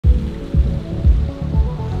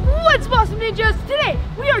Awesome Ninjas? Today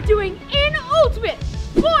we are doing an ultimate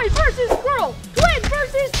boy versus girl, twin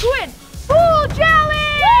versus twin pool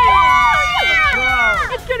challenge!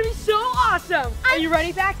 Yeah! It's gonna be so awesome. Are you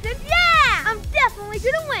ready, Paxton? Yeah! I'm definitely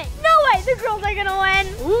gonna win. No way, the girls are gonna win.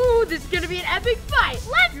 Ooh, this is gonna be an epic fight.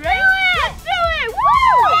 Let's do it! Let's do it! Woo!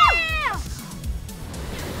 Yeah!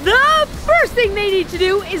 The first thing they need to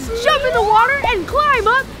do is jump in the water and climb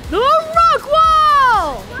up the rock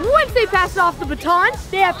wall! Once they pass off the baton,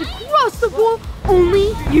 they have to cross the pool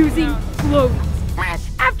only using floats.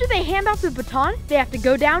 After they hand off the baton, they have to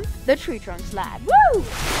go down the tree trunk slide. Woo!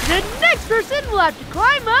 The next person will have to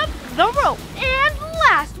climb up the rope. And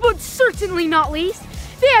last but certainly not least,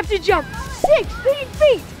 they have to jump 16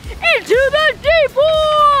 feet into the deep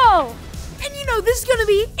pool! And you know, this is gonna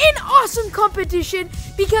be an awesome competition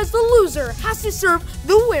because the loser has to serve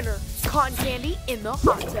the winner cotton candy in the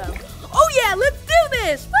hot tub. Oh yeah, let's do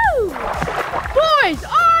this! Woo! Boys,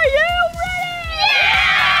 are you ready? Yeah!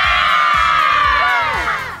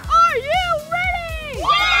 Are you ready?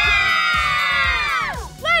 Yeah!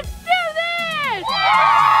 Let's do this! Yeah!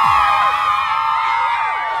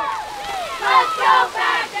 Let's go,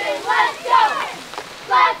 Paxton! Let's go!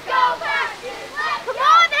 Let's go, Paxton! Come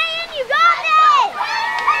on, man! You got this!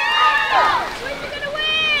 Who's gonna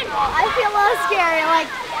win? I feel a little scary.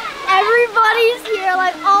 Like, everybody's here,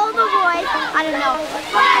 like all the boys. I don't know.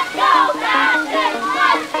 Let's go, Paxton!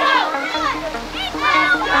 Let's go!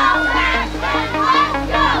 Let's go, Paxton! Let's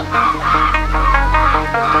go!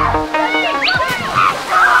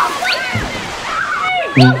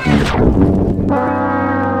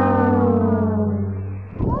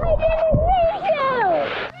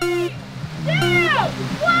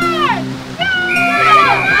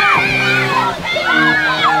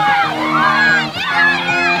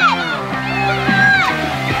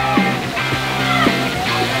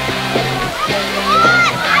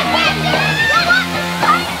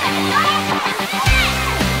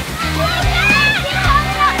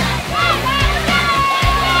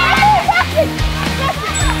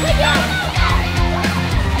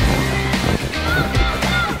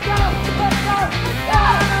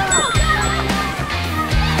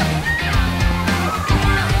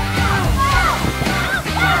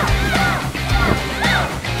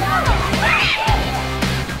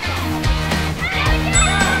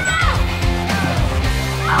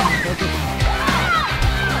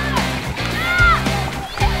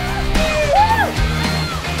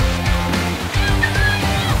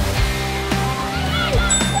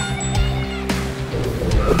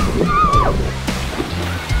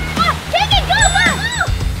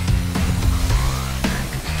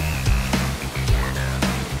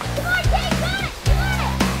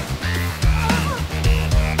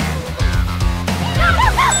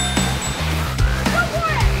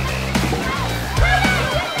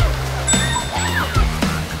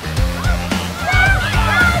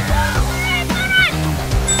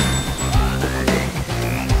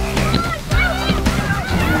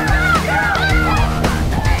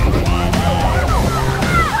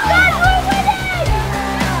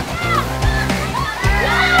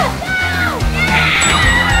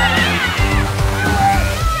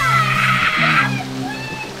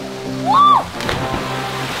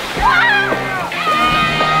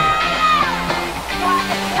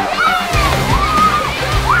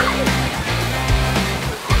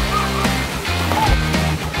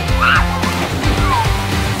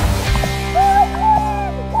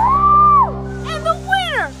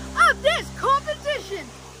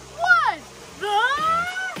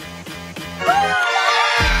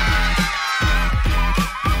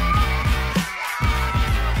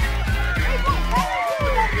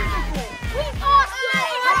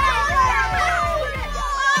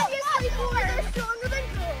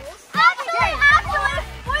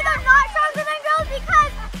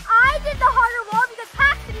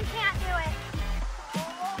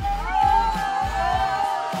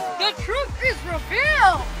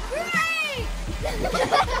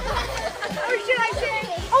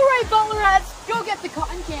 The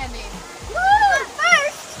cotton candy. But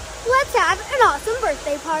first, let's have an awesome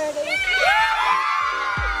birthday party.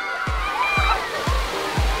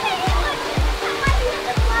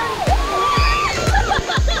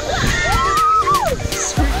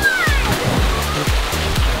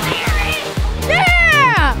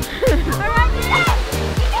 Yeah!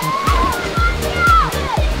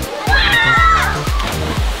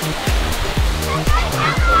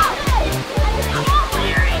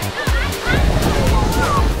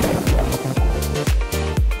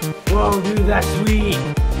 Whoa, dude, that's sweet.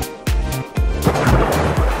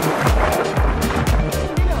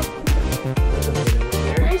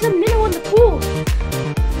 There's a minnow in the pool.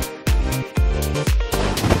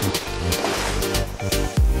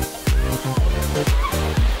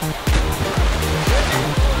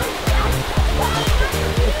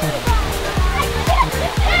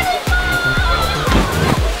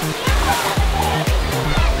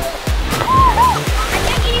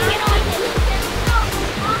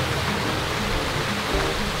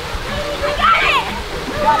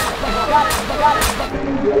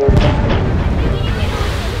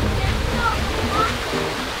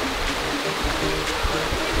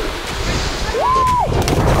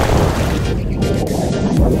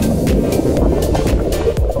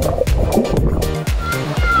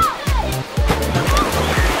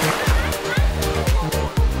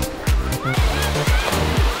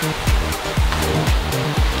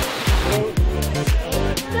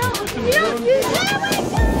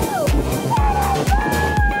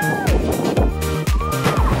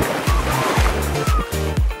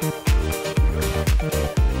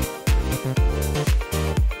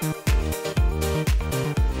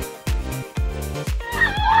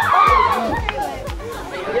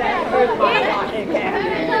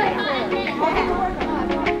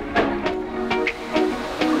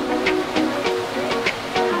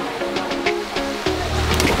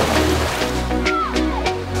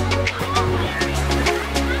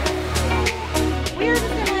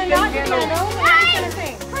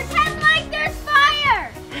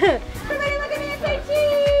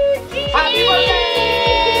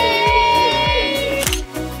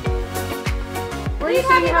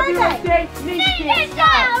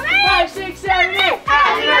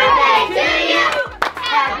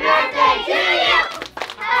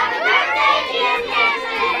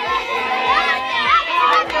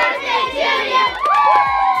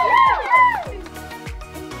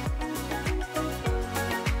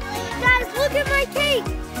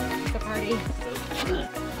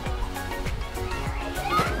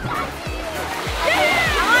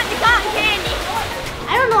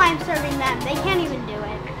 I'm serving them. They can't even do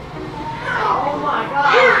it. Oh my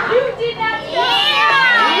God. You did that.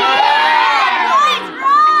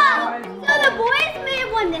 Boys, so the boys may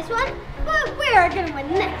have won this one, but we're gonna win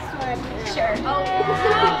the next one. Sure. Oh.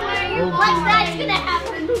 What's that's gonna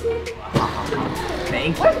happen?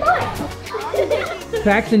 Thank you. Where's mine?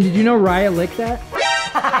 Paxton, did you know Raya licked that?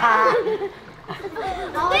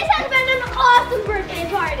 This has been an awesome birthday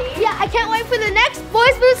party. Yeah, I can't wait for the next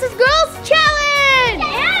Boys vs. Girls challenge.